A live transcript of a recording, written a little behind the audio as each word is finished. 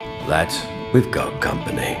that we've got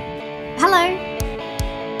company. Hello.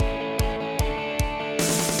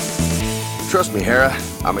 Trust me, Hera,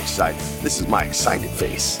 I'm excited. This is my excited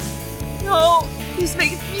face. No, this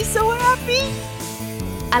makes me so happy.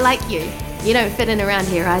 I like you. You don't fit in around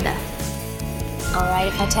here either. All right,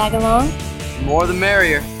 if I tag along? More the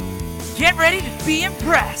merrier. Get ready to be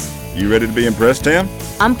impressed. You ready to be impressed, Tam?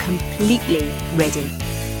 I'm completely ready.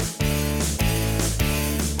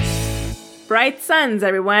 Bright suns,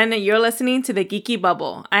 everyone. You're listening to The Geeky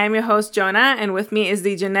Bubble. I am your host, Johna, and with me is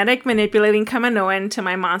the genetic manipulating Kaminoan to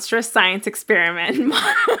my monstrous science experiment,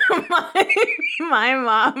 my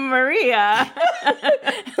mom, Maria.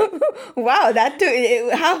 Wow, that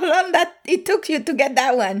took, how long that it took you to get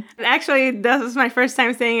that one? Actually, this is my first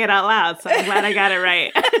time saying it out loud, so I'm glad I got it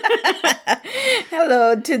right.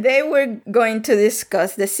 Hello, today we're going to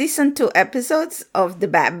discuss the season 2 episodes of The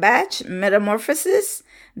Bad Batch, Metamorphosis,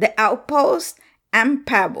 The Outpost, and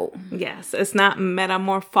Pabu. Yes, it's not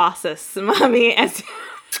Metamorphosis, mommy, as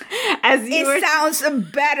it sounds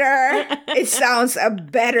better. It sounds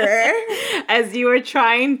better. As you were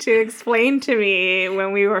trying to explain to me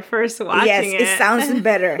when we were first watching it. Yes, it sounds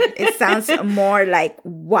better. It sounds more like,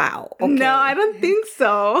 wow. Okay. No, I don't think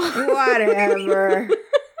so. Whatever.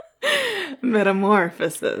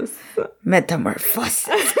 Metamorphosis.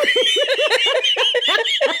 Metamorphosis.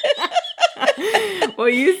 Well,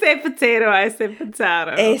 you say potato, I say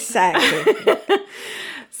potato. Exactly.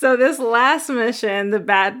 So this last mission, the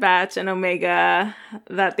Bad Batch and Omega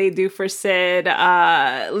that they do for Sid,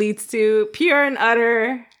 leads to pure and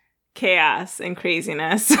utter chaos and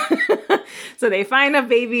craziness. So they find a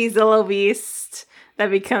baby Zillo Beast that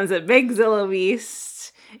becomes a big Zillo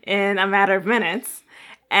Beast in a matter of minutes.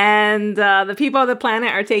 And the people of the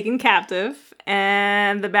planet are taken captive.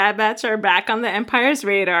 And the Bad Batch are back on the Empire's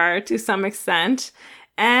radar to some extent.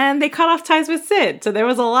 And they cut off ties with Sid. So there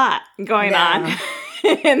was a lot going on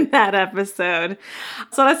in that episode.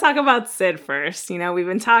 So let's talk about Sid first. You know, we've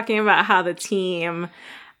been talking about how the team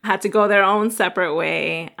had to go their own separate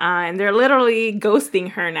way. And they're literally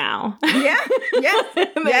ghosting her now. Yeah.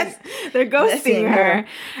 Yes. They're ghosting her.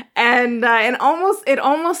 And it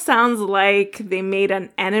almost sounds like they made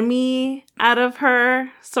an enemy out of her,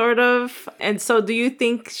 sort of. And so do you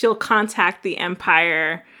think she'll contact the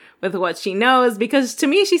Empire with what she knows? Because to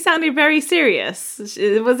me, she sounded very serious.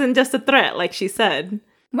 It wasn't just a threat, like she said.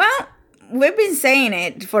 Well, we've been saying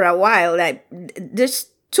it for a while. Like, there's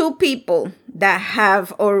 2 people that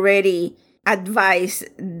have already advised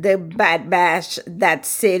the Bad Batch that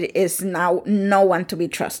Sid is now no one to be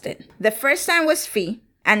trusted. The first time was Fee,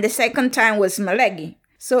 and the second time was Malegi.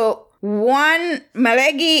 So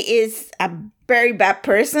Malegi is a very bad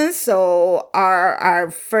person, so our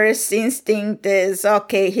first instinct is,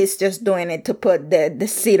 okay, he's just doing it to put the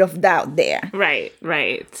seed of doubt there. Right.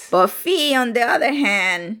 But Fee, on the other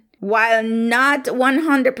hand, while not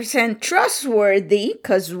 100% trustworthy,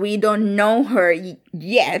 because we don't know her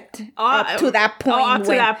yet, up to that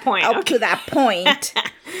point,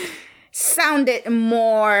 sounded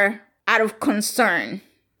more out of concern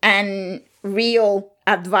and real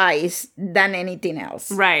advice than anything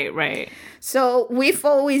else. Right. So we've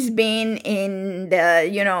always been in the,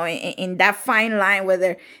 in that fine line,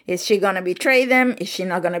 whether is she going to betray them? Is she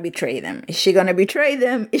not going to betray them? Is she going to betray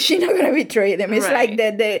them? Is she not going to betray them? It's like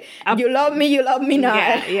the you love me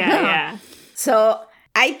not. Yeah. So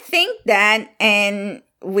I think that, and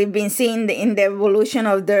we've been seeing in the evolution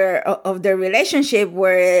of their relationship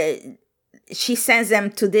where she sends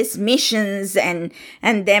them to these missions and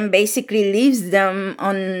then basically leaves them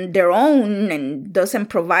on their own and doesn't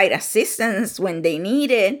provide assistance when they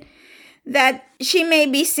need it, that she may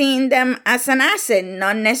be seeing them as an asset,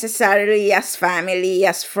 not necessarily as family,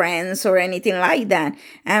 as friends, or anything like that.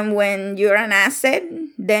 And when you're an asset,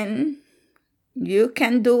 then you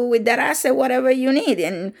can do with that asset whatever you need.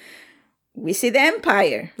 And we see the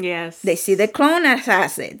Empire. Yes. They see the clone as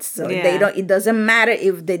assets. So it doesn't matter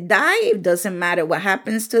if they die, it doesn't matter what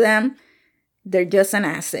happens to them. They're just an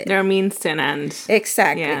asset. They're a means to an end.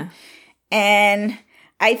 Exactly. Yeah. And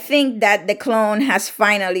I think that the clone has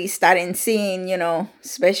finally started seeing,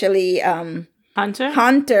 especially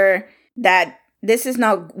Hunter, that this is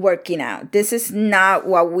not working out. This is not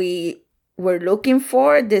what we were looking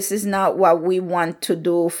for. This is not what we want to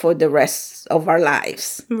do for the rest of our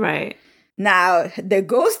lives. Right. Now, the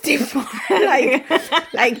ghosting part,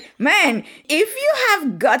 like, man, if you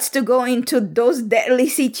have guts to go into those deadly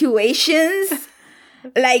situations,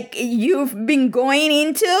 like you've been going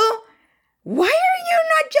into, why are you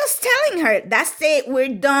not just telling her, that's it, we're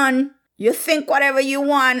done. You think whatever you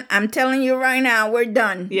want. I'm telling you right now, we're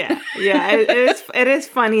done. Yeah. It is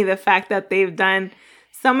funny the fact that they've done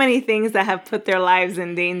so many things that have put their lives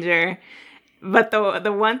in danger. But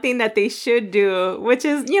the one thing that they should do, which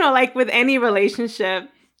is, like with any relationship,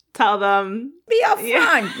 tell them. Be upfront.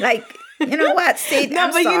 Yeah. Like, you know what, Sid, no,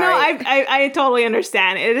 I'm but sorry. I totally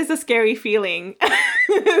understand. It is a scary feeling.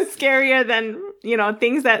 Scarier than,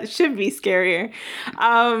 things that should be scarier.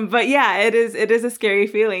 But yeah, it is a scary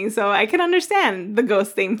feeling. So I can understand the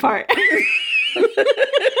ghosting part.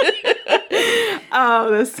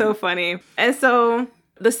 Oh, that's so funny. And so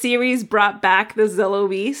the series brought back the Zillo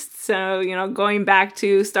Beast. So, going back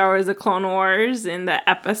to Star Wars The Clone Wars, in the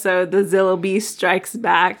episode The Zillo Beast Strikes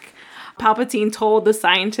Back, Palpatine told the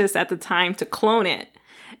scientists at the time to clone it.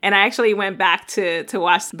 And I actually went back to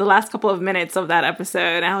watch the last couple of minutes of that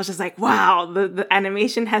episode. And I was just like, wow, the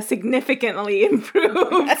animation has significantly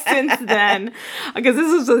improved since then. Because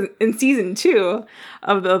this was in season 2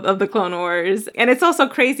 of the Clone Wars. And it's also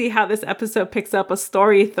crazy how this episode picks up a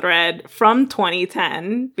story thread from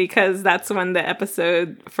 2010, because that's when the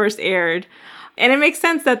episode first aired. And it makes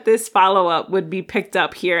sense that this follow-up would be picked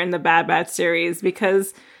up here in the Bad Batch series,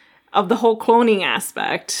 because of the whole cloning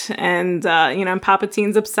aspect. And, and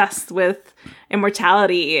Palpatine's obsessed with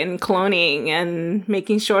immortality and cloning and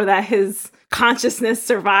making sure that his consciousness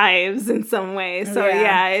survives in some way. So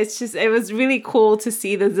yeah, it was really cool to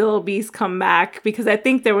see the Zillo Beast come back, because I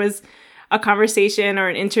think there was a conversation or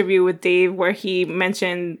an interview with Dave where he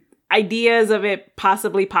mentioned ideas of it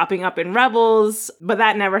possibly popping up in Rebels, but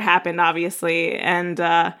that never happened, obviously. And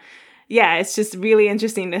it's just really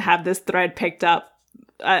interesting to have this thread picked up.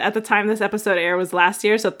 At the time this episode aired was last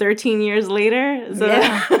year, so 13 years later. So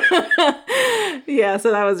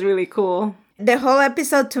so that was really cool. The whole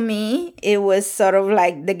episode, to me, it was sort of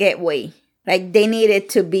like the gateway. Like, they needed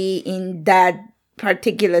to be in that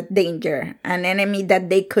particular danger, an enemy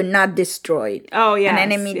that they could not destroy. Oh, yeah.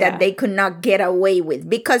 An enemy that they could not get away with.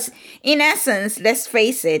 Because, in essence, let's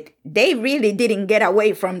face it, they really didn't get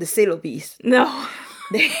away from the Zillo Beast. No.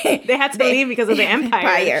 They had to leave because of the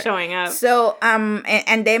Empire showing up. So,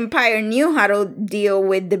 and the Empire knew how to deal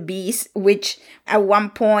with the Beast, which at one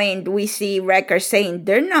point we see Wrecker saying,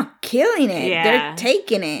 they're not killing it, they're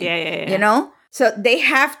taking it. Yeah. So they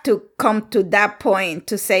have to come to that point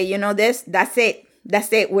to say, that's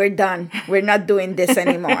it, we're done. We're not doing this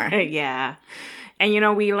anymore. Yeah.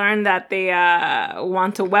 And, we learned that they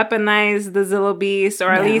want to weaponize the Zillo Beast,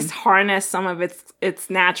 or at least harness some of its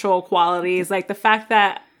natural qualities. Like the fact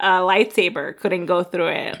that a lightsaber couldn't go through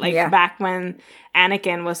it. Like back when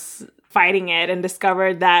Anakin was fighting it and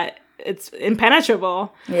discovered that it's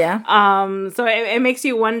impenetrable. Yeah. So it makes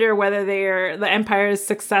you wonder whether the Empire is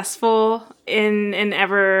successful in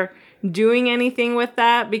ever doing anything with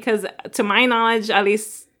that. Because to my knowledge, at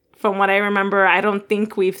least from what I remember, I don't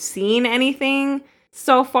think we've seen anything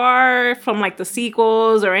so far from like the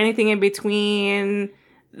sequels or anything in between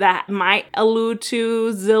that might allude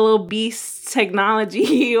to Zillo Beast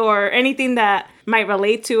technology or anything that might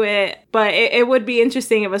relate to it. But it would be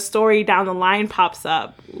interesting if a story down the line pops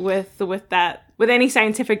up with any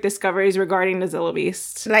scientific discoveries regarding the Zillo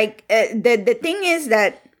Beast. Like the thing is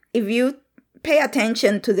that if you pay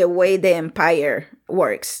attention to the way the Empire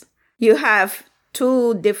works, you have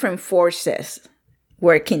 2 different forces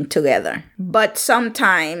working together. But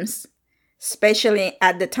sometimes, especially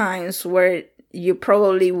at the times where you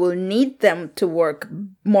probably will need them to work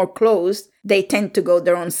more close, they tend to go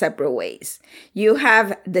their own separate ways. You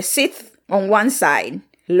have the Sith on one side,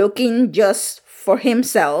 looking just for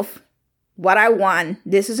himself. What I want,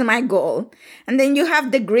 this is my goal. And then you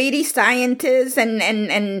have the greedy scientists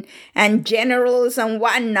and generals and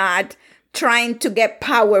whatnot trying to get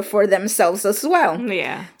power for themselves as well.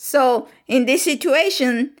 Yeah. So in this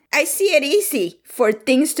situation, I see it easy for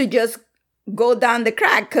things to just go down the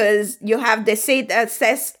crack, because you have the Sith that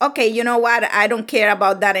says, okay, you know what? I don't care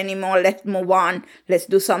about that anymore. Let's move on. Let's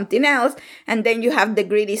do something else. And then you have the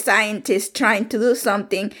greedy scientists trying to do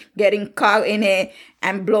something, getting caught in it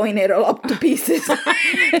and blowing it all up to pieces.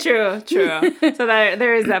 True. So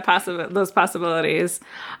there is those possibilities.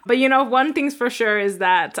 But, one thing's for sure is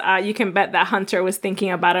that you can bet that Hunter was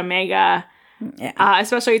thinking about Omega,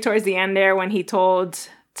 especially towards the end there when he told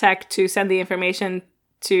Tech to send the information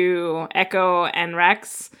to Echo and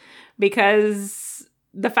Rex, because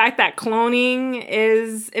the fact that cloning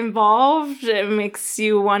is involved, it makes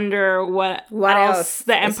you wonder what else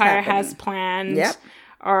the Empire has planned,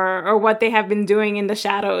 or what they have been doing in the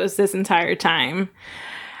shadows this entire time.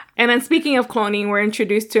 And then speaking of cloning, we're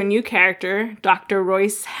introduced to a new character, Dr.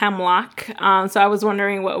 Royce Hemlock. So I was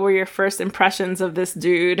wondering, what were your first impressions of this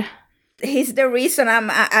dude? he's the reason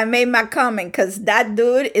I made my comment, because that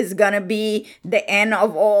dude is gonna be the end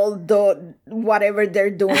of all the whatever they're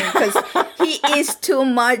doing, because he is too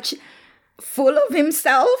much full of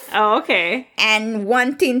himself. Oh, okay. And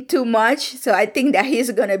wanting too much. So I think that he's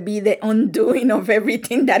gonna be the undoing of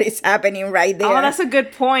everything that is happening right there. Oh, that's a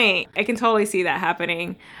good point. I can totally see that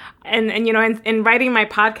happening. And you know, in writing my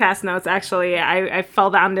podcast notes, actually, I fell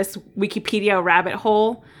down this Wikipedia rabbit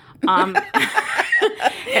hole.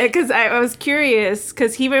 Because I was curious,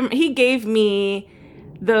 because he gave me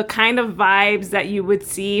the kind of vibes that you would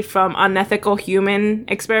see from unethical human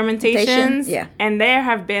experimentations. Yeah. And there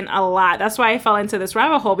have been a lot. That's why I fell into this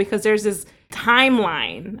rabbit hole, because there's this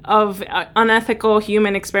timeline of unethical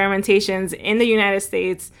human experimentations in the United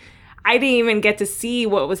States. I didn't even get to see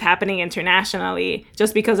what was happening internationally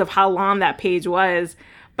just because of how long that page was.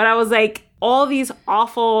 But I was like, all these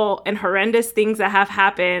awful and horrendous things that have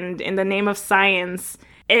happened in the name of science,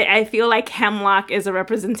 I feel like Hemlock is a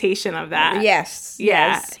representation of that. Yes.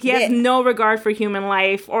 Yeah. Yes. He has no regard for human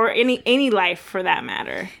life, or any life for that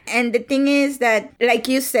matter. And the thing is that, like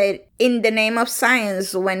you said, in the name of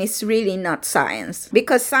science, when it's really not science.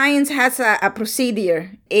 Because science has a procedure.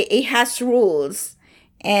 It has rules.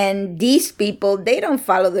 And these people, they don't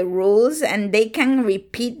follow the rules, and they can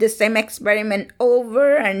repeat the same experiment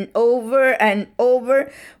over and over and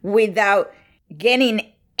over without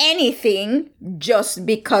getting anything, just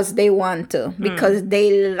because they want to, because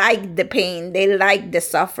they like the pain, they like the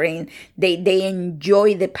suffering, they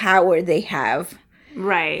enjoy the power they have.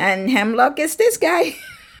 Right. And Hemlock is this guy.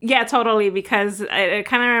 Yeah, totally, because it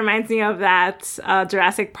kind of reminds me of that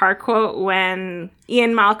Jurassic Park quote when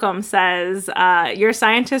Ian Malcolm says, your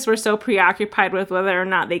scientists were so preoccupied with whether or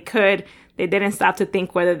not they didn't stop to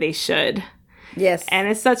think whether they should. Yes. And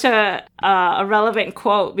it's such a relevant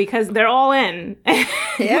quote, because they're all in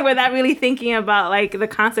without really thinking about like the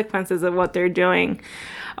consequences of what they're doing.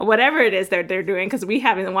 Whatever it is that they're doing, because we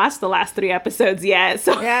haven't watched the last 3 episodes yet.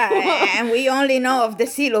 So yeah, and we only know of the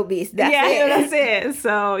Silo Beast. That's it.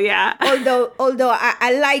 So yeah. Although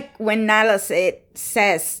I like when Nala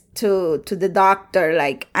says to the doctor,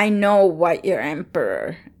 like, I know what your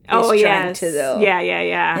emperor is trying to do.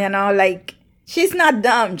 Yeah. You know, like, she's not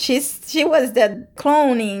dumb. She was the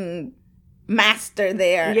cloning master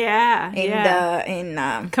there. Yeah.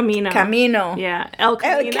 In Camino. Yeah. El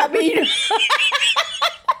Camino.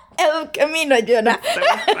 El Camino, Johna. So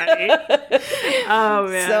funny. Oh,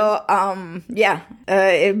 man. So,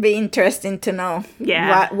 it'd be interesting to know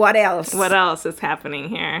what else. What else is happening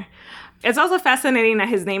here? It's also fascinating that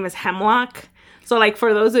his name is Hemlock. So, like,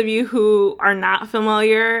 for those of you who are not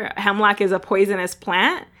familiar, hemlock is a poisonous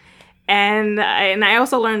plant. And I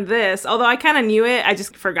also learned this, although I kind of knew it, I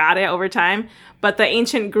just forgot it over time. But the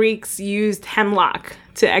ancient Greeks used hemlock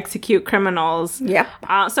to execute criminals. Yeah.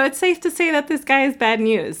 So it's safe to say that this guy is bad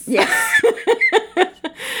news. Yes.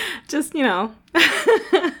 Just, you know.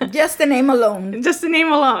 Just the name alone. Just the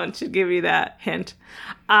name alone should give you that hint.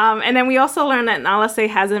 And then we also learned that Nalase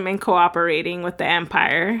hasn't been cooperating with the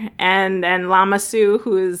Empire. And Lama Su,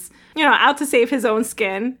 who is, you know, out to save his own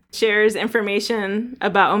skin, shares information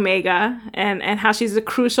about Omega and how she's a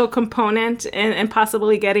crucial component in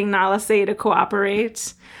possibly getting Nalase to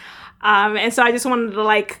cooperate. And so I just wanted to,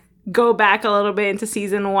 like, go back a little bit into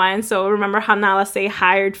season 1. So remember how Nalase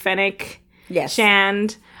hired Fennec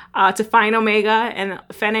Shand to find Omega, and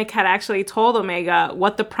Fennec had actually told Omega,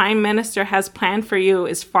 what the Prime Minister has planned for you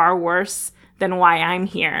is far worse than why I'm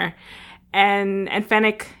here. And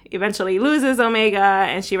Fennec eventually loses Omega,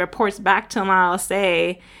 and she reports back to Nala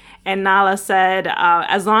Se, and Nala said,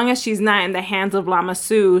 as long as she's not in the hands of Lama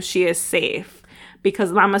Su, she is safe.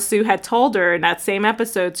 Because Lama Su had told her in that same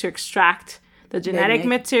episode to extract the genetic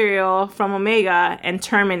material from Omega and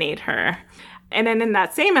terminate her. And then in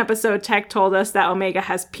that same episode, Tech told us that Omega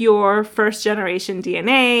has pure first-generation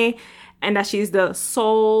DNA and that she's the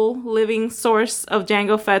sole living source of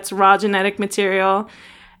Jango Fett's raw genetic material.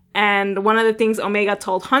 And one of the things Omega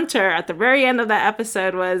told Hunter at the very end of that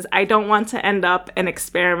episode was, I don't want to end up an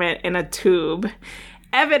experiment in a tube.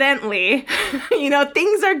 Evidently, you know,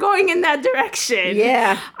 things are going in that direction.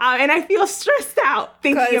 Yeah. And I feel stressed out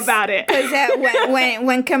thinking about it. Because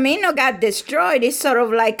when Camino got destroyed, it's sort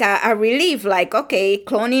of like a relief. Like, okay,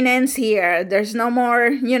 cloning ends here. There's no more,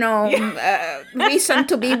 you know, reason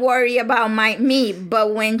to be worried about me.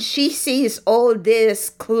 But when she sees all this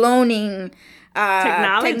cloning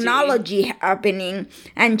technology happening,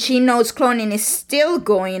 and she knows cloning is still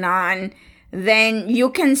going on, then you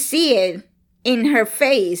can see it in her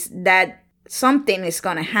face that something is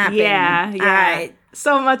going to happen. Yeah.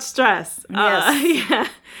 So much stress. Yes. Yeah.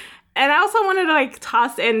 And I also wanted to like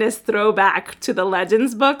toss in this throwback to the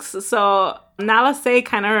Legends books. So Nala Se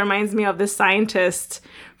kind of reminds me of this scientist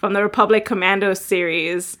from the Republic Commando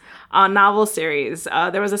series, novel series.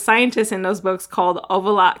 There was a scientist in those books called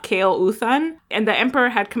Ovolot Qail Uthan, and the Emperor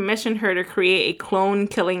had commissioned her to create a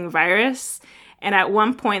clone-killing virus. And at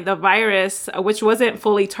one point, the virus, which wasn't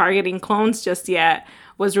fully targeting clones just yet,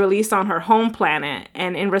 was released on her home planet.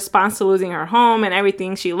 And in response to losing her home and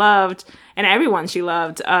everything she loved, and everyone she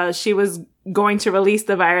loved, she was going to release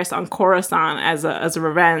the virus on Coruscant as a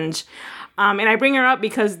revenge. And I bring her up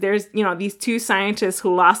because there's, these two scientists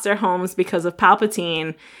who lost their homes because of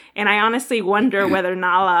Palpatine. And I honestly wonder whether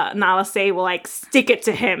Nala Se will like stick it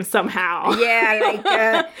to him somehow. Yeah, like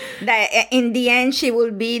that in the end she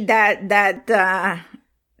will be that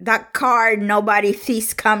card nobody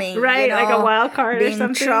sees coming. Right, like a wild card or something.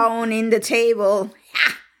 Being thrown in the table.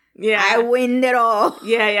 Yeah, I win it all.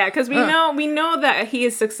 Yeah, because we know that he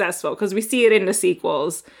is successful because we see it in the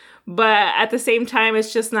sequels. But at the same time,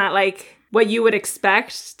 it's just not like what you would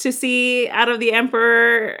expect to see out of the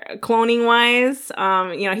Emperor cloning wise.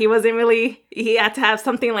 He wasn't really, he had to have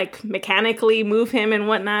something like mechanically move him and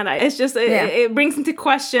whatnot. It's just, it brings into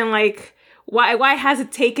question like, why has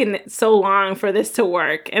it taken so long for this to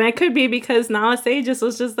work? And it could be because Nala Se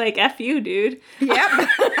was just like, F you, dude. Yep.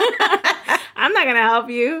 I'm not going to help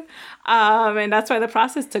you. And that's why the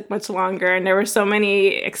process took much longer. And there were so many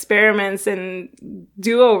experiments and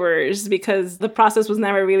do-overs because the process was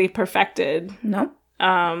never really perfected. No.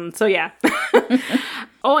 So yeah.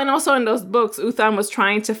 Oh, and also in those books, Uthan was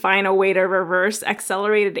trying to find a way to reverse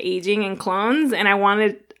accelerated aging in clones. And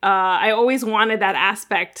I always wanted that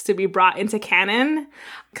aspect to be brought into canon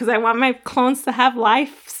because I want my clones to have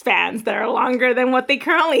lifespans that are longer than what they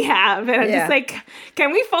currently have. And I'm just like,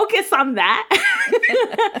 can we focus on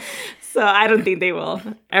that? So I don't think they will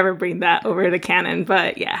ever bring that over to canon,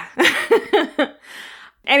 but yeah.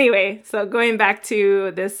 Anyway, so going back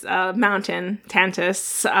to this mountain,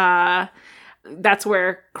 Tantus, that's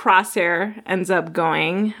where Crosshair ends up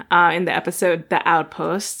going in the episode The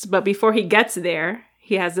Outpost. But before he gets there,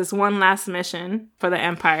 he has this one last mission for the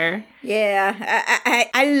Empire. Yeah,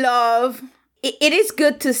 I love... It is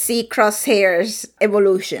good to see Crosshair's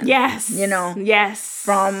evolution. Yes. Yes.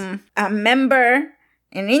 From a member,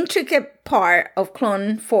 an intricate part of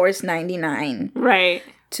Clone Force 99. Right.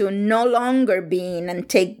 To no longer being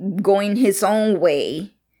and going his own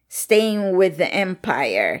way, staying with the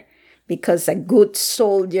Empire. Because a good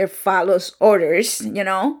soldier follows orders,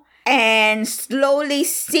 And slowly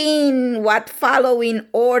seeing what following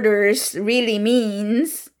orders really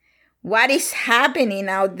means, what is happening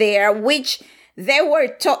out there, which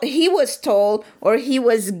he was told, or he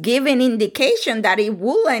was given indication that it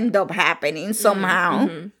will end up happening somehow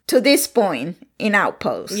to this point in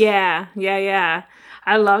Outpost. Yeah.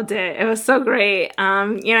 I loved it. It was so great.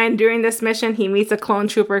 And during this mission, he meets a clone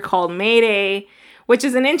trooper called Mayday, which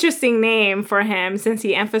is an interesting name for him since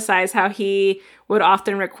he emphasized how he would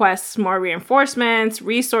often request more reinforcements,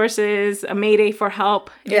 resources, a mayday for help,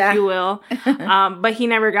 if you will. But he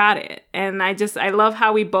never got it. And I love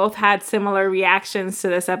how we both had similar reactions to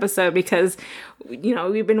this episode because,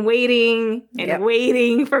 we've been waiting and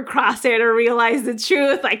waiting for Crosshair to realize the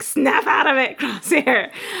truth, like snap out of it,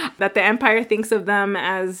 Crosshair. That the Empire thinks of them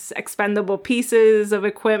as expendable pieces of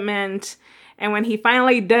equipment. And when he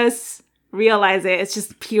finally does realize it, it's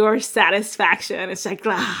just pure satisfaction. It's like,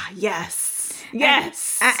 yes.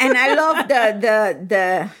 Yes. And I love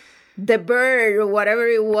the bird or whatever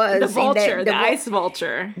it was. The vulture, the ice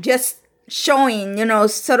vulture. Just showing,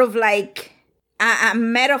 sort of like a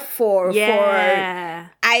metaphor for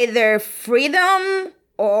either freedom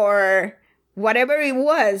or whatever it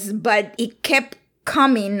was. But it kept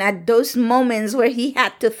coming at those moments where he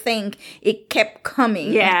had to think. It kept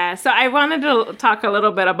coming. Yeah. So I wanted to talk a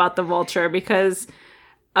little bit about the vulture because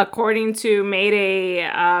according to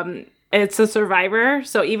Mayday, it's a survivor.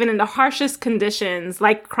 So even in the harshest conditions,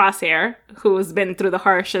 like Crosshair, who has been through the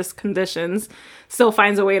harshest conditions, still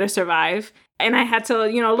finds a way to survive. And I had to,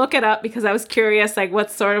 look it up because I was curious, like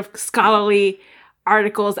what sort of scholarly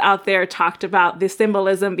articles out there talked about the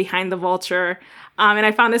symbolism behind the vulture. And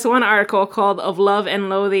I found this one article called Of Love and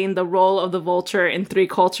Loathing, the Role of the Vulture in Three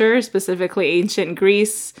Cultures, specifically ancient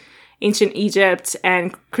Greece, ancient Egypt,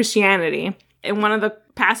 and Christianity. In one of the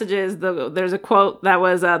passages, there's a quote that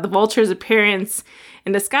was, the vulture's appearance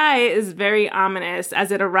in the sky is very ominous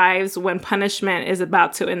as it arrives when punishment is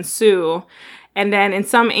about to ensue. And then in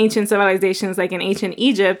some ancient civilizations, like in ancient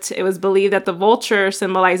Egypt, it was believed that the vulture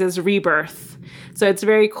symbolizes rebirth. So it's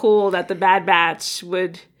very cool that the Bad Batch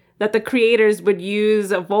would that the creators would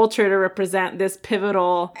use a vulture to represent this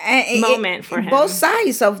pivotal moment for him. Both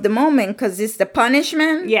sides of the moment, because it's the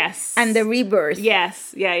punishment, yes, and the rebirth.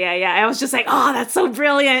 Yes, yeah. I was just like, oh, that's so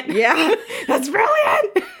brilliant. Yeah, that's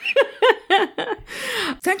brilliant.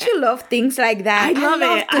 Don't you love things like that? I love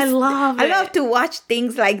it. I love to watch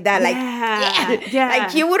things like that. Like, yeah.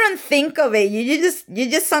 Like you wouldn't think of it. You're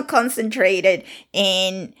just so concentrated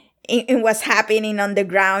in what's happening on the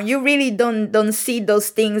ground. You really don't see those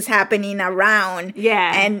things happening around.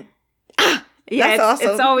 Yeah. And that's awesome.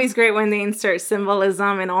 It's always great when they insert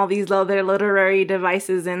symbolism and all these other literary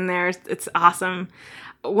devices in there. It's awesome.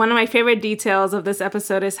 One of my favorite details of this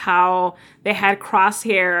episode is how they had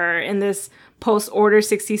Crosshair in this post-Order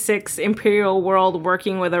 66 Imperial world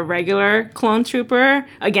working with a regular clone trooper,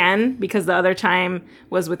 again, because the other time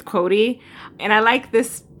was with Cody. And I like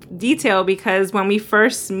this detail because when we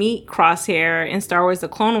first meet Crosshair in Star Wars The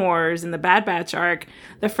Clone Wars in the Bad Batch arc,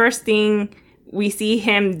 the first thing we see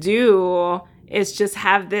him do is just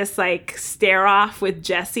have this like stare off with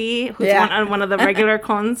Jesse, who's one of the regular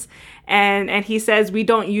clones. And he says, we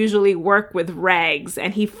don't usually work with regs.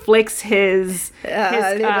 And he flicks his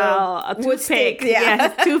toothpick,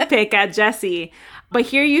 his toothpick at Jesse. But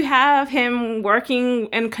here you have him working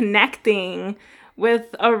and connecting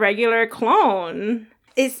with a regular clone.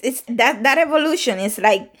 It's that evolution is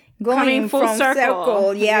like going full from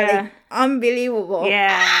circle. Yeah. Like, unbelievable.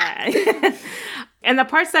 Yeah. And the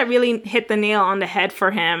parts that really hit the nail on the head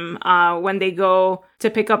for him, when they go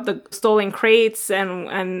to pick up the stolen crates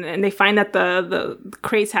and they find that the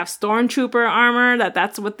crates have stormtrooper armor,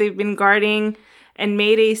 that's what they've been guarding. And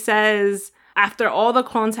Mayday says, after all the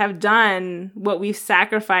clones have done what we've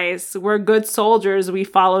sacrificed, we're good soldiers, we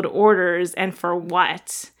followed orders, and for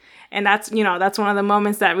what? And that's one of the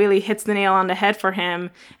moments that really hits the nail on the head for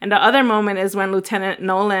him. And the other moment is when Lieutenant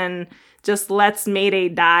Nolan just lets Mayday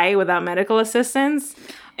die without medical assistance.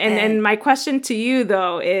 And my question to you,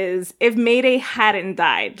 though, is if Mayday hadn't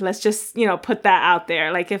died, let's just, put that out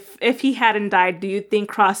there. Like, if he hadn't died, do you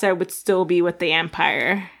think Crosshair would still be with the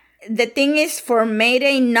Empire? The thing is, for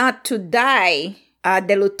Mayday not to die,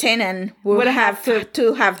 the lieutenant would have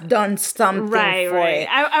to have done something for it.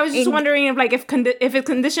 I was just wondering if his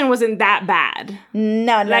condition wasn't that bad.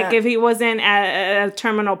 No. Like, if he wasn't at a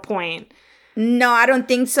terminal point. No, I don't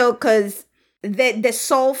think so, because the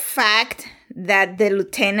sole fact that the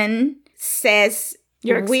lieutenant says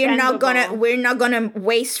we're not gonna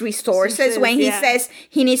waste resources when he says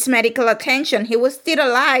he needs medical attention, he was still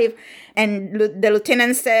alive, and the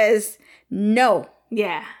lieutenant says no.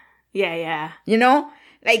 Yeah.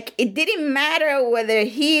 Like, it didn't matter whether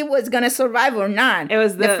he was gonna survive or not. It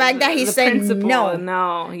was the fact that he said no.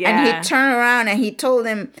 No, yeah. And he turned around and he told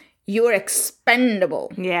him, "You're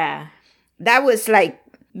expendable." Yeah. That was like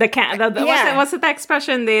what's the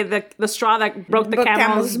expression? The straw that broke the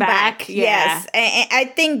camel's back. Yeah. Yes, and I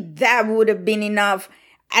think that would have been enough.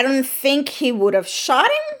 I don't think he would have shot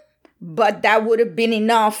him, but that would have been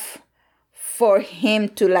enough for him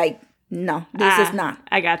to no, this is not.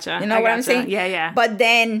 I gotcha. You know what I'm saying? Yeah. But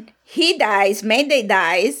then he dies, Mayday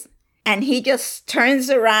dies, and he just turns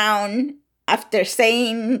around after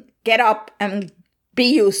saying, "Get up and be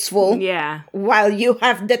useful." Yeah. While you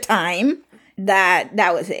have the time.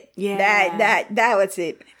 That was it. Yeah. That was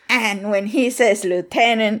it. And when he says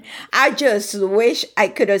lieutenant, I just wish I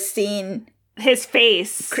could have seen his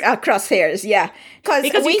face. Crosshairs, yeah.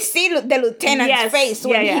 Because we see the lieutenant's face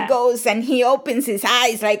when he goes and he opens his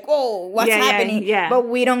eyes like, "Whoa, what's happening?" Yeah. But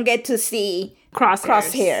we don't get to see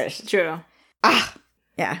crosshairs. True.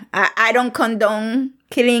 Yeah. I don't condone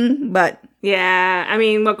killing, but... Yeah, I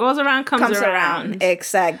mean, what goes around comes around.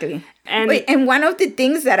 Exactly. And one of the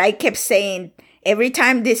things that I kept saying, every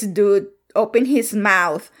time this dude opened his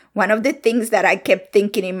mouth, one of the things that I kept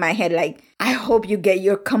thinking in my head, like, I hope you get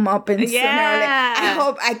your comeuppance sooner. I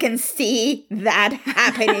hope I can see that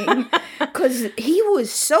happening. Because he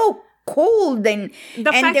was so cold, and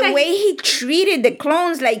the way he treated the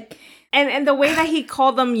clones, like... And the way that he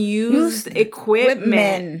called them used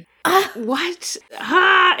equipment. What?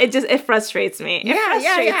 It frustrates me. It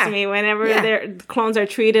frustrates me whenever their clones are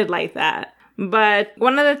treated like that. But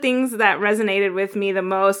one of the things that resonated with me the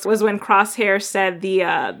most was when Crosshair said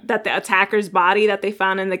that the attacker's body that they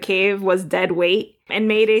found in the cave was dead weight. And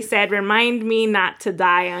Mayday said, "Remind me not to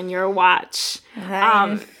die on your watch."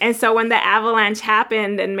 And so when the avalanche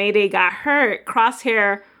happened and Mayday got hurt,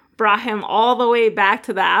 Crosshair brought him all the way back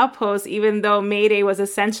to the outpost, even though Mayday was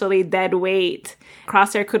essentially dead weight.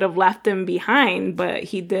 Crosshair could have left him behind, but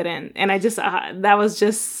he didn't. And I just,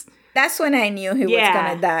 that's when I knew he was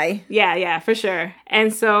going to die. Yeah, for sure.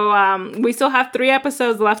 And so we still have 3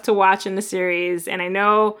 episodes left to watch in the series. And I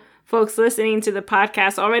know folks listening to the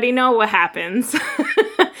podcast already know what happens.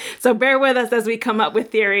 So bear with us as we come up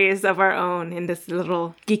with theories of our own in this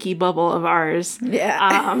little geeky bubble of ours.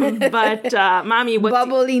 Yeah. But Mommy,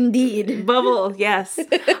 Bubble indeed. Bubble, yes.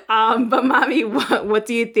 But Mommy, what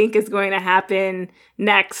do you think is going to happen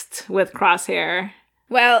next with Crosshair?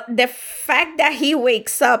 Well, the fact that he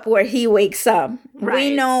wakes up where he wakes up,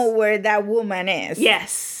 we know where that woman is.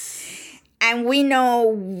 Yes. And we know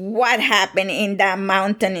what happened in that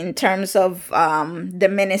mountain in terms of the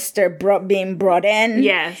minister being brought in.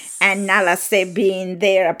 Yes. And Nalase being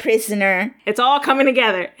there, a prisoner. It's all coming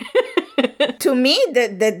together. To me,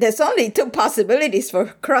 there's only two possibilities for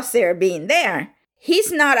Crosshair being there.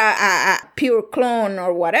 He's not a pure clone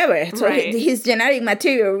or whatever. So his genetic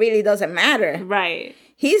material really doesn't matter. Right.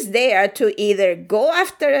 He's there to either go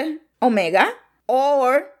after Omega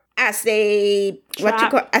or as a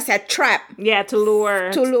trap. Yeah, to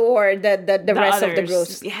lure the rest others. of the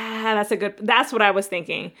groups. Yeah, that's what I was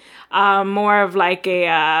thinking. More of like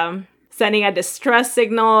a sending a distress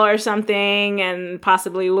signal or something and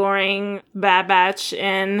possibly luring Bad Batch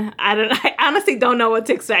in. I honestly don't know what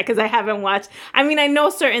to expect because I haven't watched. I mean, I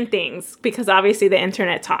know certain things because obviously the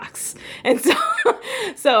internet talks. And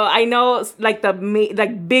so I know like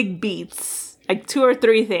big beats. Like 2 or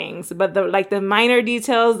 3 things, but the minor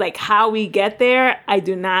details, like how we get there, I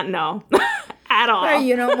do not know at all. Well,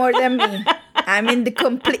 you know more than me. I'm in the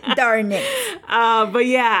complete darkness. But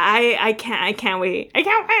yeah, I can't wait. I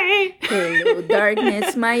can't wait. Hello,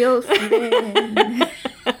 darkness, my old friend.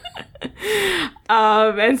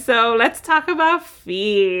 And so let's talk about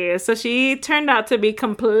Fee. So she turned out to be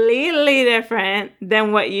completely different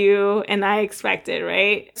than what you and I expected,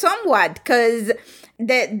 right? Somewhat, because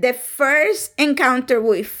the first encounter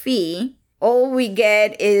with Fee, all we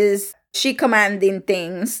get is she commanding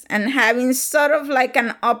things and having sort of like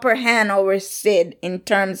an upper hand over Sid in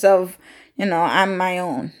terms of, I'm my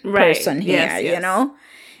own person here, yes. you know?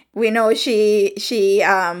 We know she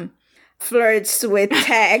flirts with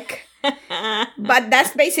Tech, but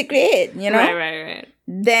that's basically it, Right.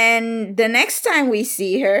 Then the next time we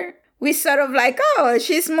see her, we sort of like,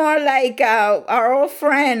 she's more like our old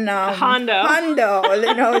friend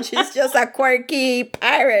Hondo. She's just a quirky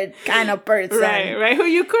pirate kind of person. Right. Who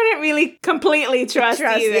you couldn't really completely trust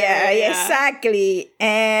either. Yeah, exactly.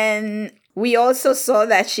 And we also saw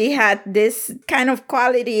that she had this kind of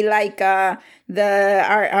quality like our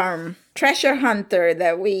treasure hunter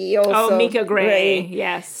that we also... Oh, Mika Gray.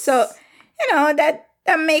 Yes. So,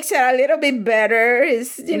 that makes it a little bit better.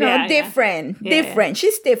 It's, different. Yeah. Different.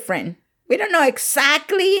 She's different. We don't know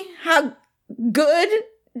exactly how good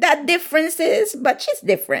that difference is, but she's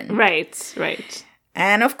different. Right.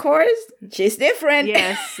 And of course, she's different.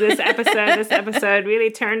 Yes, this episode really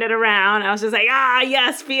turned it around. I was just like,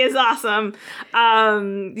 yes, Fee is awesome.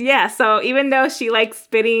 So even though she likes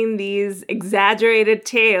spitting these exaggerated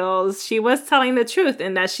tales, she was telling the truth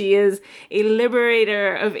in that she is a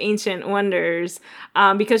liberator of ancient wonders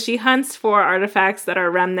because she hunts for artifacts that are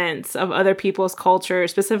remnants of other people's culture,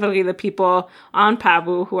 specifically the people on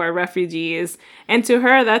Pabu who are refugees. And to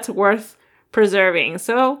her, that's worth preserving.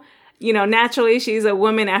 So, naturally, she's a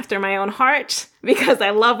woman after my own heart because I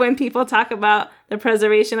love when people talk about the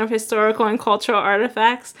preservation of historical and cultural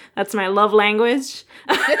artifacts. That's my love language.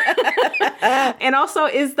 And also,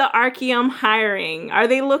 is the Archeum hiring? Are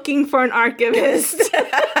they looking for an archivist?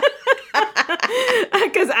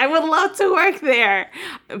 Because I would love to work there.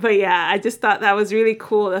 But yeah, I just thought that was really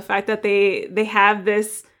cool. The fact that they have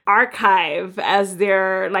this archive as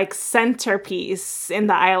their like centerpiece in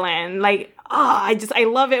the island. Like, I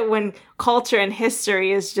love it when culture and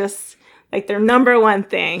history is just like their number one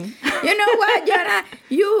thing. You know what, Johna?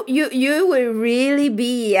 You will really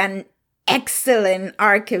be an excellent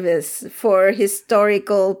archivist for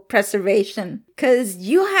historical preservation because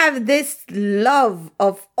you have this love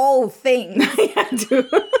of all things. I do.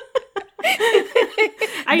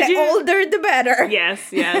 The older, the better.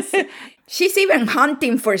 Yes. She's even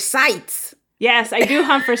hunting for sites. Yes, I do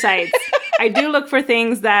hunt for sites. I do look for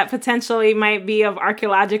things that potentially might be of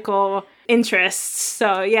archaeological interest.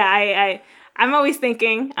 So yeah, I'm always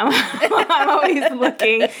thinking. I'm always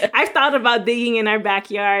looking. I've thought about digging in our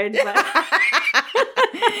backyard.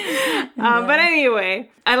 But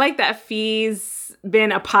anyway, I like that Fee's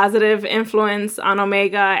been a positive influence on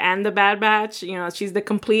Omega and the Bad Batch. She's the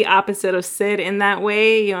complete opposite of Sid in that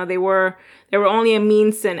way. They were only a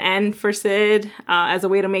means to an end for Sid as a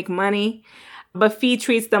way to make money. But Fee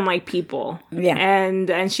treats them like people. Yeah.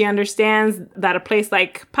 And she understands that a place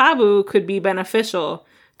like Pabu could be beneficial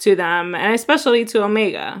to them, and especially to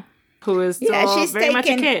Omega, who is still very much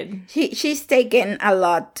a kid. She's taken a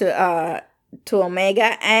lot to to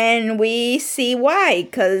Omega, and we see why.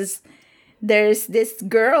 Because there's this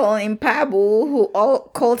girl in Pabu who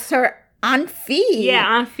calls her Aunt Fee. Yeah,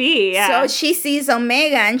 Aunt Fee, yeah. So she sees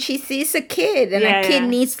Omega and she sees a kid, and a kid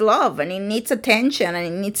needs love, and it needs attention, and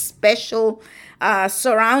it needs special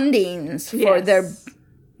surroundings for their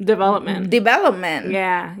development.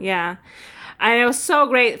 Yeah, yeah. And it was so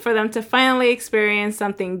great for them to finally experience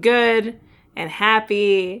something good and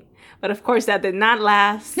happy. But of course, that did not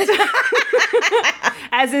last.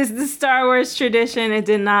 As is the Star Wars tradition, it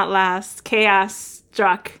did not last. Chaos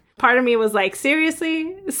struck. Part of me was like,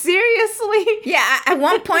 seriously? Yeah, at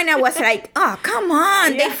one point I was like, oh, come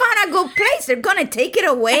on. They found a good place. They're going to take it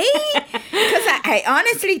away? Because I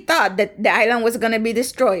honestly thought that the island was going to be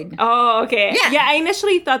destroyed. Oh, okay. Yeah, I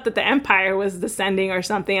initially thought that the Empire was descending or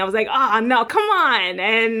something. I was like, oh, no, come on.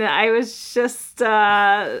 And I was just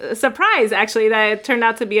surprised, actually, that it turned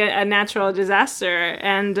out to be a natural disaster.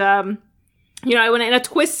 And, I went in a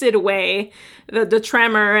twisted way. The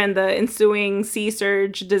tremor and the ensuing sea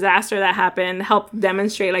surge disaster that happened helped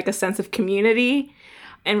demonstrate like a sense of community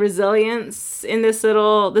and resilience in this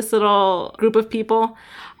little group of people.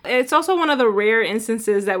 It's also one of the rare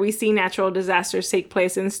instances that we see natural disasters take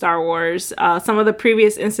place in Star Wars. Some of the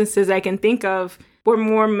previous instances I can think of were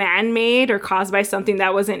more man-made or caused by something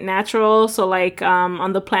that wasn't natural. So like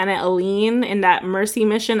on the planet Aleen in that Mercy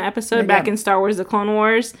mission episode back in Star Wars The Clone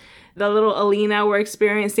Wars, the little Alina were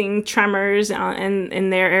experiencing tremors in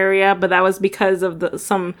their area, but that was because of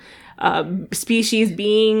some species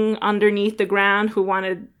being underneath the ground who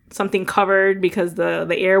wanted something covered because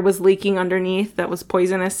the air was leaking underneath that was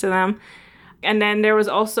poisonous to them. And then there was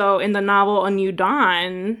also in the novel A New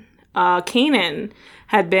Dawn, Kanan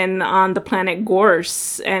had been on the planet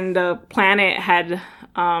Gorse, and the planet had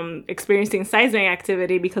experiencing seismic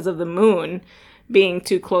activity because of the moon being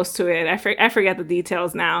too close to it. I forget the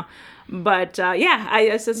details now. But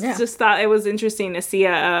I just thought it was interesting to see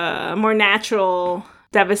a more natural,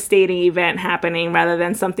 devastating event happening rather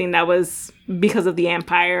than something that was because of the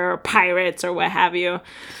Empire or pirates or what have you.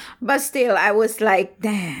 But still, I was like,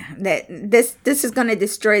 damn, this is going to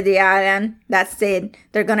destroy the island. That's it.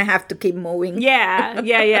 They're going to have to keep moving. Yeah.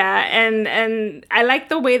 And I like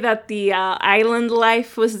the way that the island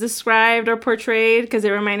life was described or portrayed, because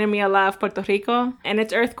it reminded me a lot of Puerto Rico and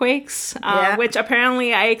its earthquakes, which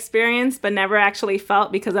apparently I experienced but never actually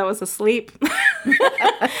felt because I was asleep.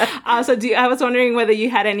 I was wondering whether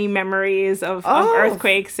you had any memories of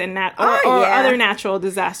earthquakes and other natural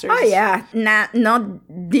disasters. Oh, yeah. Not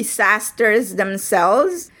disasters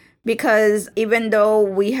themselves, because even though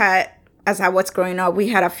we had, as I was growing up, we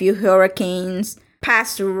had a few hurricanes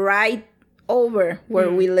pass right over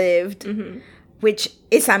where we lived, which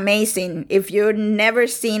is amazing. If you've never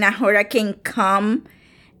seen a hurricane come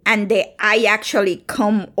and the eye actually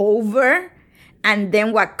come over, and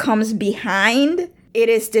then what comes behind, it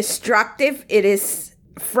is destructive, it is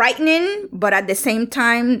frightening, but at the same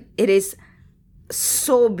time, it is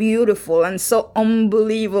so beautiful and so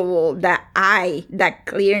unbelievable, that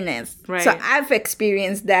clearness. Right. So I've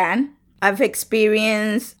experienced that. I've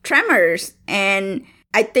experienced tremors, and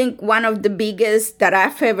I think one of the biggest that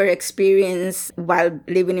I've ever experienced while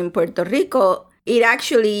living in Puerto Rico, it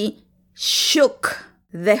actually shook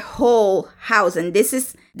the whole house. And this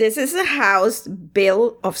is a house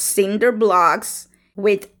built of cinder blocks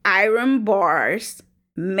with iron bars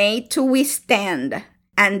made to withstand,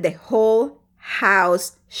 and the whole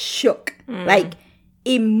house shook. Like,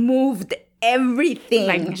 it moved everything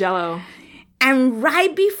like jello. And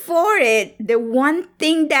right before it, the one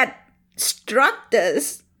thing that struck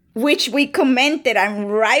us, which we commented,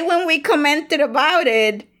 and right when we commented about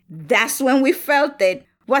it, that's when we felt it,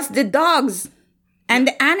 was the dogs and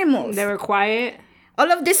the animals. They were quiet.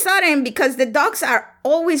 All of a sudden, because the dogs are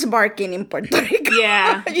always barking in Puerto Rico.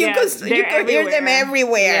 Yeah. you could hear them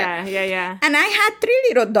everywhere. Yeah. And I had 3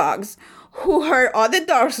 little dogs who heard other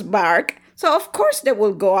dogs bark. So, of course, they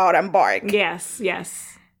will go out and bark. Yes.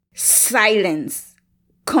 Silence.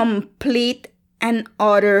 Complete and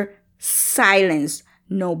utter silence.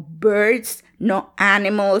 No birds, no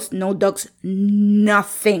animals, no dogs,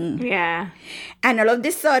 nothing. Yeah. And all of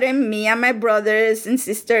a sudden, me and my brothers and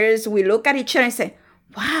sisters, we look at each other and say,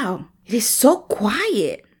 wow, it is so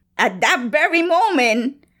quiet. At that very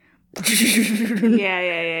moment.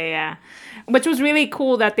 Yeah. Which was really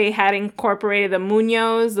cool that they had incorporated the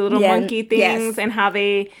muños, the little monkey things, and how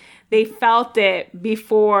they felt it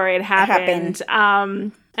before it happened.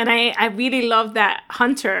 And I really love that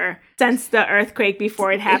Hunter sensed the earthquake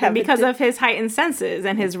before it happened because of his heightened senses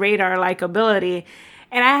and his radar-like ability.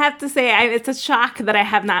 And I have to say, it's a shock that I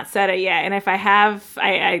have not said it yet. And if I have,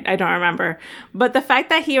 I don't remember. But the fact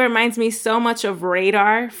that he reminds me so much of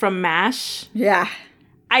Radar from MASH. Yeah.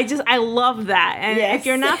 I love that. And if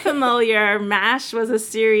you're not familiar, MASH was a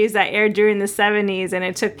series that aired during the 70s, and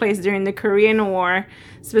it took place during the Korean War,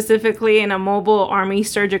 specifically in a mobile army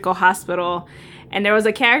surgical hospital. And there was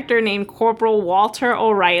a character named Corporal Walter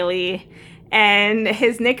O'Reilly, and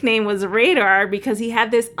his nickname was Radar because he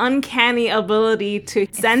had this uncanny ability to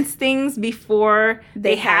sense things before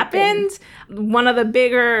they happened. One of the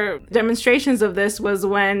bigger demonstrations of this was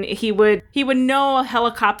when he would know a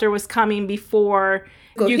helicopter was coming before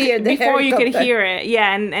you could hear it.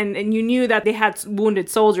 Yeah, and you knew that they had wounded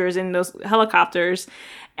soldiers in those helicopters.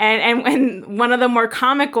 And one of the more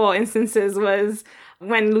comical instances was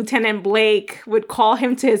when Lieutenant Blake would call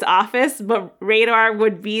him to his office, but Radar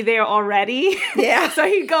would be there already. Yeah. so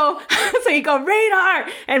he'd go, Radar!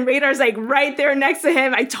 And Radar's like right there next to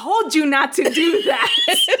him. I told you not to do that.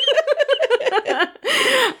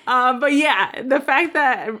 But yeah, the fact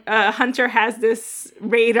that Hunter has this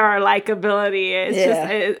Radar-like ability is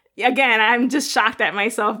just, again, I'm just shocked at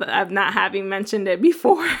myself of not having mentioned it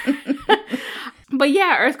before. But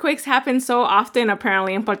yeah, earthquakes happen so often,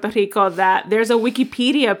 apparently, in Puerto Rico that there's a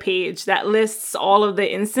Wikipedia page that lists all of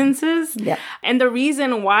the instances. Yeah. And the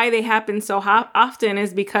reason why they happen so often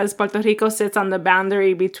is because Puerto Rico sits on the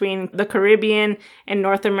boundary between the Caribbean and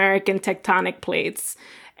North American tectonic plates.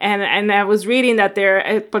 And I was reading that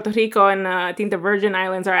Puerto Rico and I think the Virgin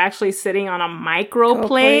Islands are actually sitting on a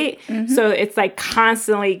microplate. Mm-hmm. So it's like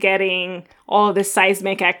constantly getting all this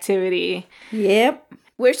seismic activity. Yep.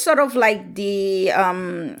 We're sort of like the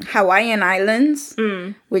Hawaiian Islands,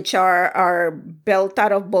 which are built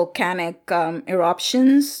out of volcanic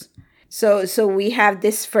eruptions. So we have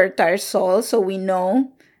this fertile soil, so we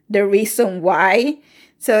know the reason why.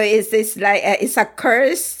 So it's a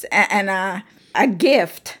curse and a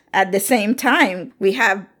gift at the same time. We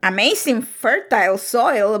have amazing fertile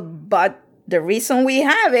soil, but the reason we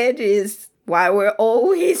have it is why we're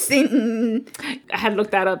always in. I had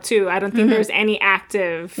looked that up too. I don't think there's any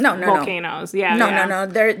active volcanoes. No. Yeah, no.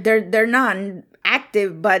 They're not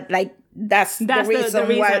active, but like that's the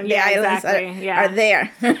reason why the islands are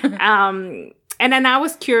there. And then I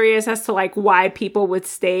was curious as to like why people would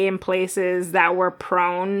stay in places that were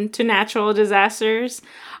prone to natural disasters.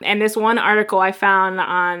 And this one article I found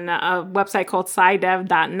on a website called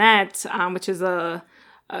scidev.net, which is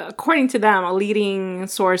according to them, a leading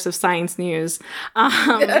source of science news.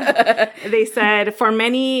 They said, for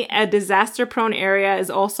many, a disaster-prone area is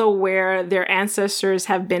also where their ancestors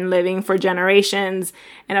have been living for generations,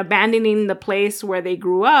 and abandoning the place where they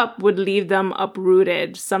grew up would leave them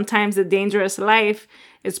uprooted. Sometimes a dangerous life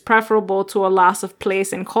is preferable to a loss of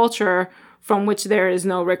place and culture from which there is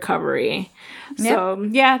no recovery. Yep. So,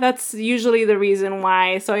 yeah, that's usually the reason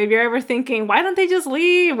why. So if you're ever thinking, why don't they just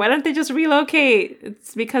leave? Why don't they just relocate?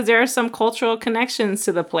 It's because there are some cultural connections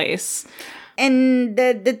to the place. And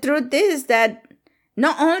the truth is that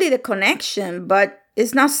not only the connection, but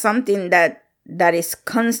it's not something that is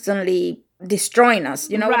constantly destroying us.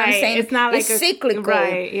 You know what I'm saying? It's not like it's cyclical.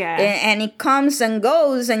 Right, yeah. And it comes and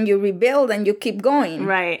goes and you rebuild and you keep going.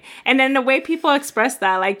 Right. And then the way people express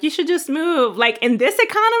that, like, you should just move. Like, in this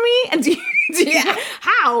economy? And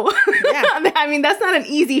how? Yeah. I mean, that's not an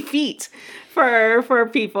easy feat for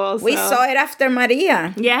people. So. We saw it after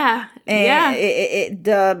Maria. Yeah.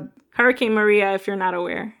 The Hurricane Maria, if you're not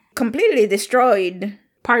aware. Completely destroyed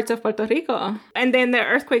parts of Puerto Rico. And then the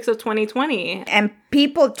earthquakes of 2020. And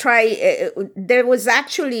people there was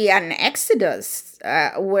actually an exodus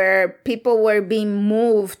where people were being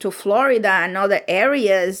moved to Florida and other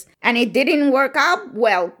areas. And it didn't work out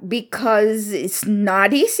well because it's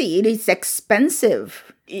not easy. It is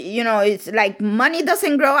expensive. You know, it's like money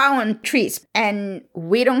doesn't grow out on trees. And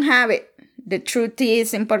we don't have it. The truth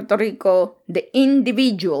is, in Puerto Rico, the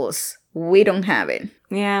individuals, we don't have it.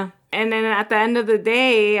 Yeah. And then at the end of the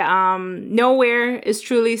day, nowhere is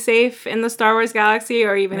truly safe in the Star Wars galaxy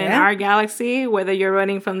or even in our galaxy, whether you're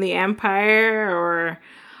running from the Empire or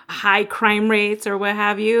high crime rates or what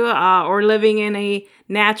have you, or living in a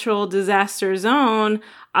natural disaster zone,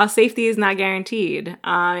 safety is not guaranteed.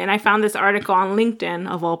 And I found this article on LinkedIn,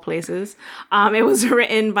 of all places. It was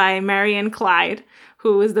written by Marian Clyde,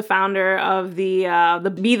 who is the founder of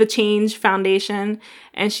the Be the Change Foundation.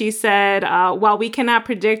 And she said, while we cannot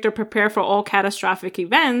predict or prepare for all catastrophic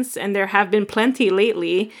events, and there have been plenty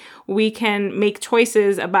lately, we can make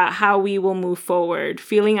choices about how we will move forward.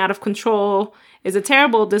 Feeling out of control is a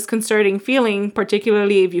terrible, disconcerting feeling,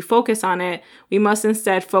 particularly if you focus on it. We must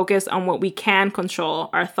instead focus on what we can control,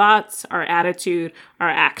 our thoughts, our attitude, our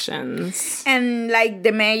actions. And like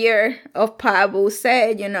the mayor of Pabu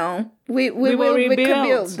said, we will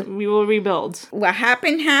rebuild. We will rebuild. What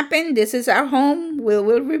happened. This is our home. We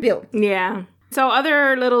will rebuild. Yeah. So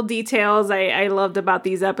other little details I loved about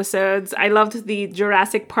these episodes. I loved the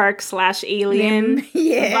Jurassic Park / Alien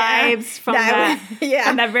vibes from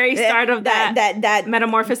that very start of that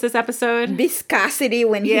Metamorphosis episode. Viscosity,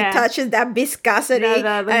 when he touches that viscosity. And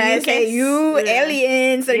I say,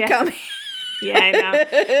 aliens are coming. Yeah, I know.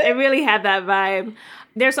 It really had that vibe.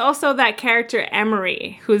 There's also that character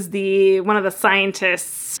Emery, who's one of the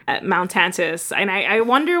scientists at Mount Tantus. And I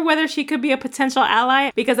wonder whether she could be a potential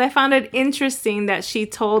ally, because I found it interesting that she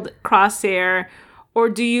told Crosshair, or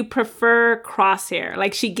do you prefer Crosshair?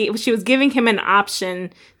 Like she was giving him an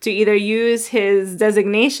option to either use his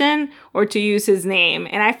designation or to use his name.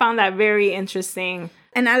 And I found that very interesting.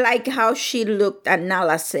 And I like how she looked at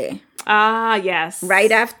Nalase. Ah, yes.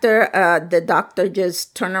 Right after the doctor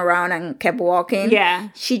just turned around and kept walking. Yeah.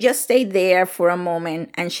 She just stayed there for a moment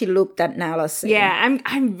and she looked at Nalase. Yeah,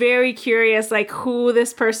 I'm very curious like who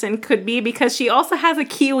this person could be, because she also has a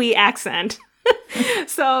Kiwi accent.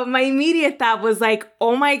 So my immediate thought was like,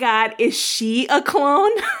 oh my God, is she a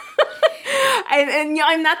clone? And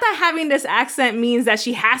I'm not that having this accent means that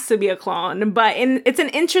she has to be a clone, but it's an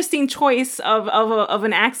interesting choice of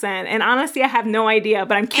an accent. And honestly, I have no idea,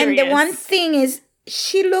 but I'm curious. And the one thing is,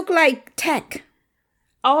 she looked like Tech.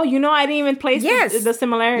 Oh, I didn't even place the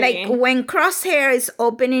similarity. Like when Crosshair is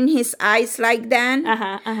opening his eyes like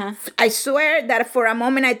that, I swear that for a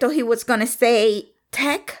moment I thought he was going to say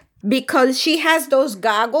Tech. Because she has those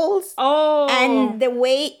goggles. Oh. And the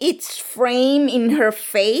way it's framed in her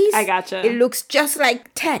face. I gotcha. It looks just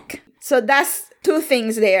like Tech. So that's two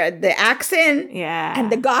things there. The accent. Yeah.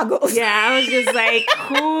 And the goggles. Yeah, I was just like,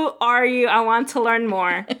 who are you? I want to learn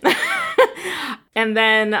more. And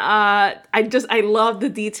then I love the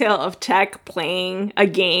detail of Tech playing a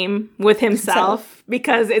game with himself.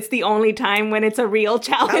 Because it's the only time when it's a real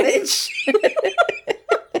challenge.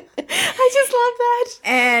 I just love that.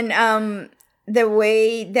 And the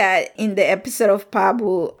way that in the episode of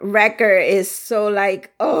Pabu, Wrecker is so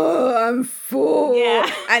like, oh, I'm full. Yeah.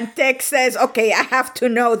 And Tech says, okay, I have to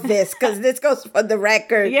know this because this goes for the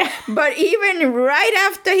record. Yeah. But even right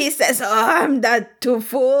after he says, oh, I'm that too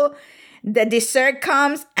full, the dessert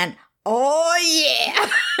comes and, oh, yeah.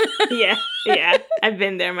 Yeah. I've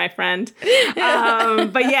been there, my friend. But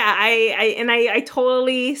yeah, I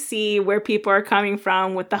totally see where people are coming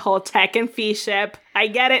from with the whole Tech and fee ship. I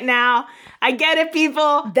get it now. I get it,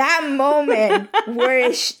 people. That moment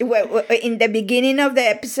where in the beginning of the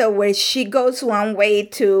episode where she goes one way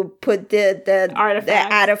to put the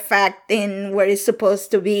artifact in where it's supposed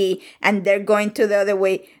to be, and they're going to the other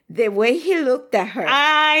way. The way he looked at her.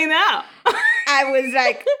 I know. I was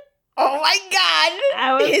like, oh my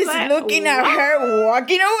God. He's like, looking at her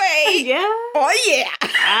walking away. Yeah. Oh yeah.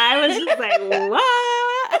 I was just like, what?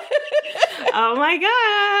 Oh my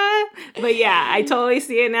God. But yeah, I totally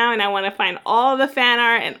see it now, and I want to find all the fan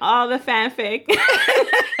art and all the fanfic.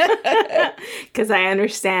 Because I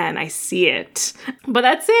understand. I see it. But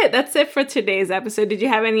that's it. That's it for today's episode. Did you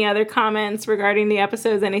have any other comments regarding the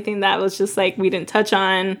episodes? Anything that was just like we didn't touch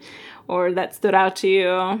on or that stood out to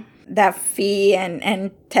you? That Fee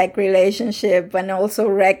and Tech relationship, and also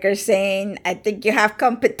Wrecker saying, I think you have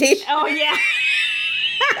competition. Oh, yeah.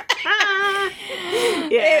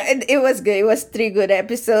 It was good. It was 3 good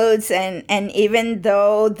episodes, and even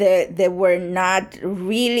though they were not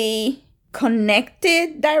really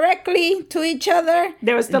connected directly to each other,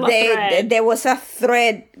 there was still a thread. There was a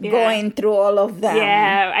thread going through all of them.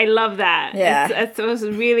 Yeah, I love that. Yeah. It was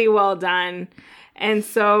really well done. And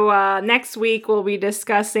so next week we'll be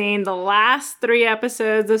discussing the last 3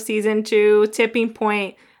 episodes of season 2, Tipping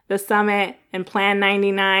Point, The Summit, and Plan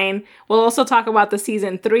 99. We'll also talk about the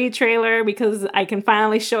season 3 trailer because I can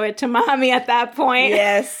finally show it to mommy at that point.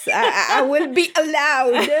 Yes, I will be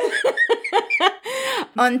allowed.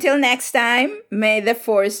 Until next time, may the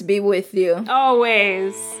force be with you.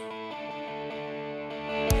 Always.